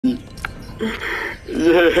Yes,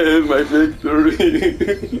 my victory.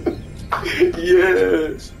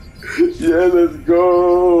 Yes. Yeah, let's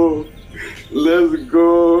go. Let's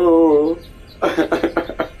go.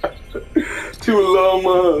 Two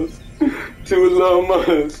llamas. Two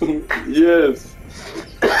llamas. Yes.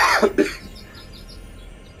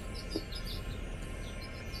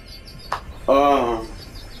 Ah,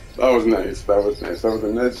 that was nice. That was nice. That was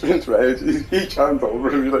a nice finish, right? He chant over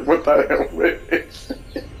me like, what the hell? Wait.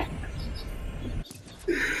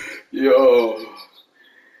 Yo.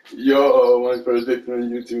 Yo, my first victory on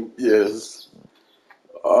YouTube. Yes.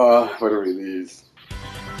 What a release.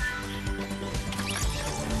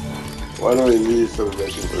 What a release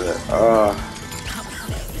celebration for that.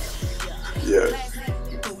 Yes.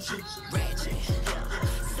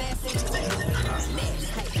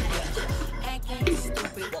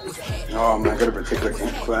 Oh man, I got a particular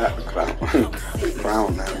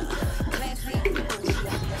crown, man.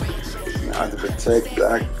 I have to protect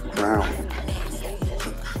that crown.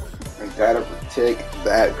 I gotta protect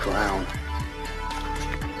that crown.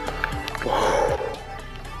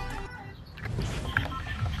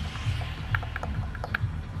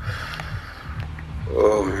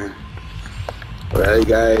 Oh man. Alright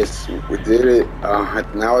guys, we did it. Now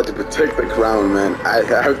I have to protect the crown, man. I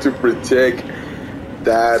have to protect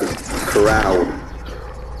that crown.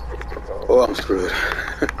 Oh, I'm screwed.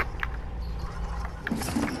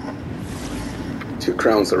 Two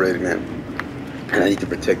crowns already, man. And I need to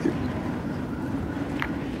protect it.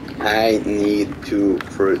 I need to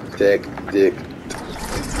protect it.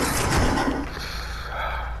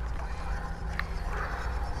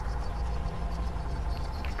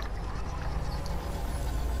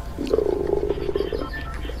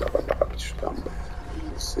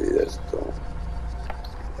 See, that's dope.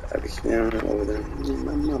 Heb ik geen over there.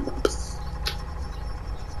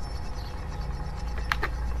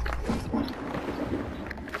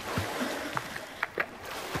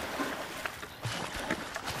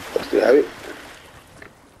 Do you have it?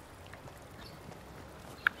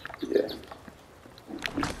 Yeah.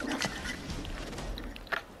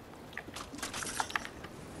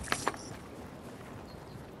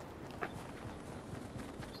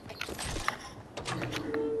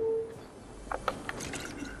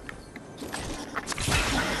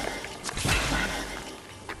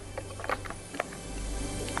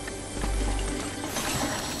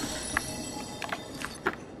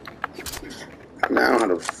 Now I don't know how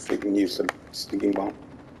to freaking use a sneaking bomb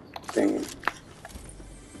thing.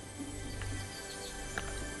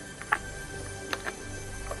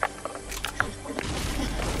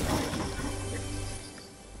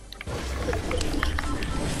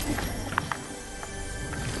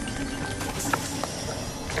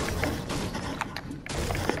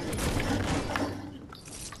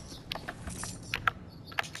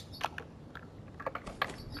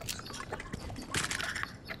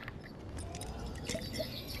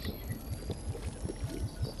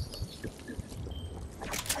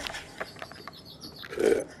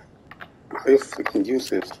 How do you freaking use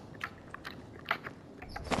this?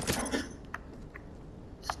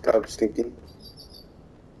 Stop stinking.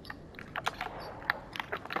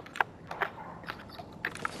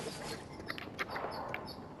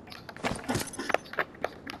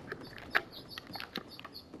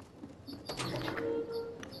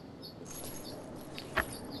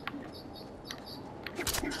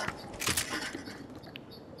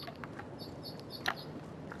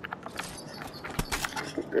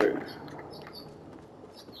 Okay.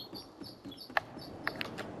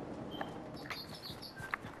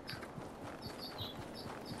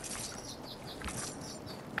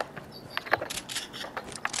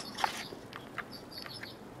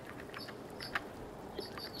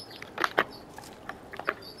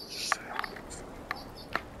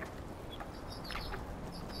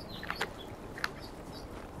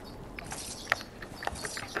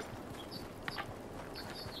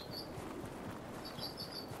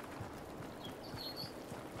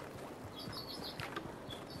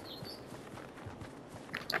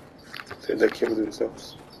 So they kill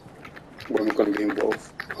themselves. When we're gonna be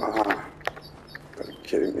involved. Ah, gotta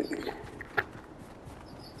kidding me.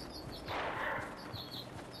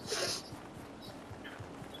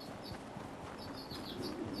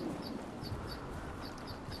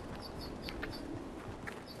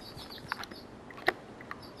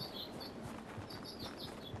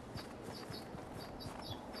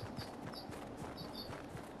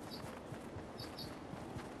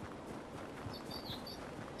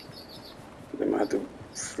 They might have to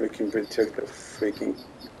freaking protect the freaking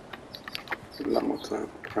llama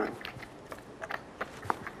crown.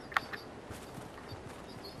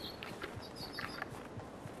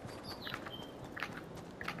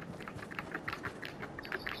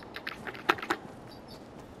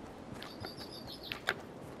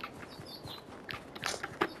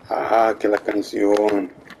 que la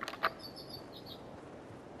canción.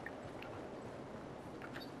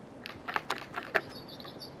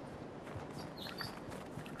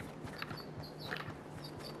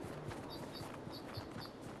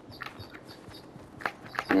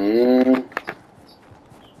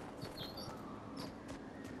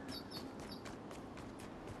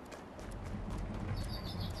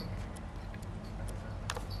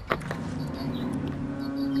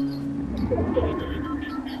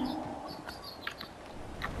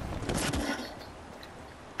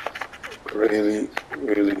 Really,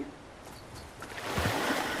 really.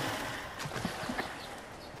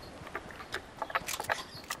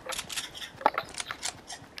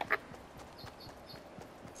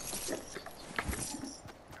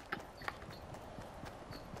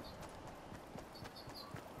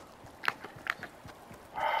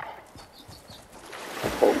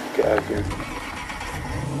 Oh, Gavin.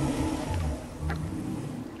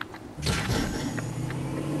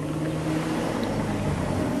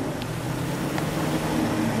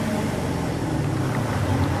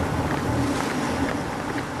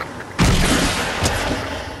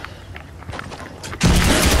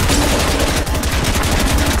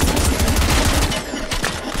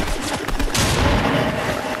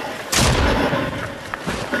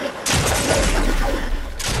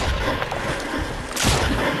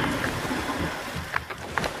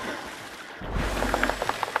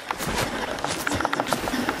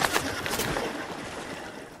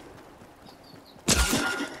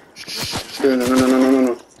 No, no, no, no, no, no,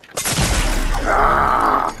 no.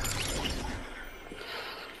 Ah.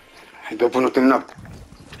 Entonces no tiene una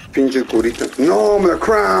pinche curita. No, me la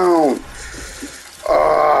crown.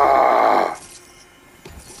 Ah.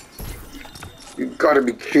 You gotta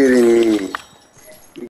be kidding me.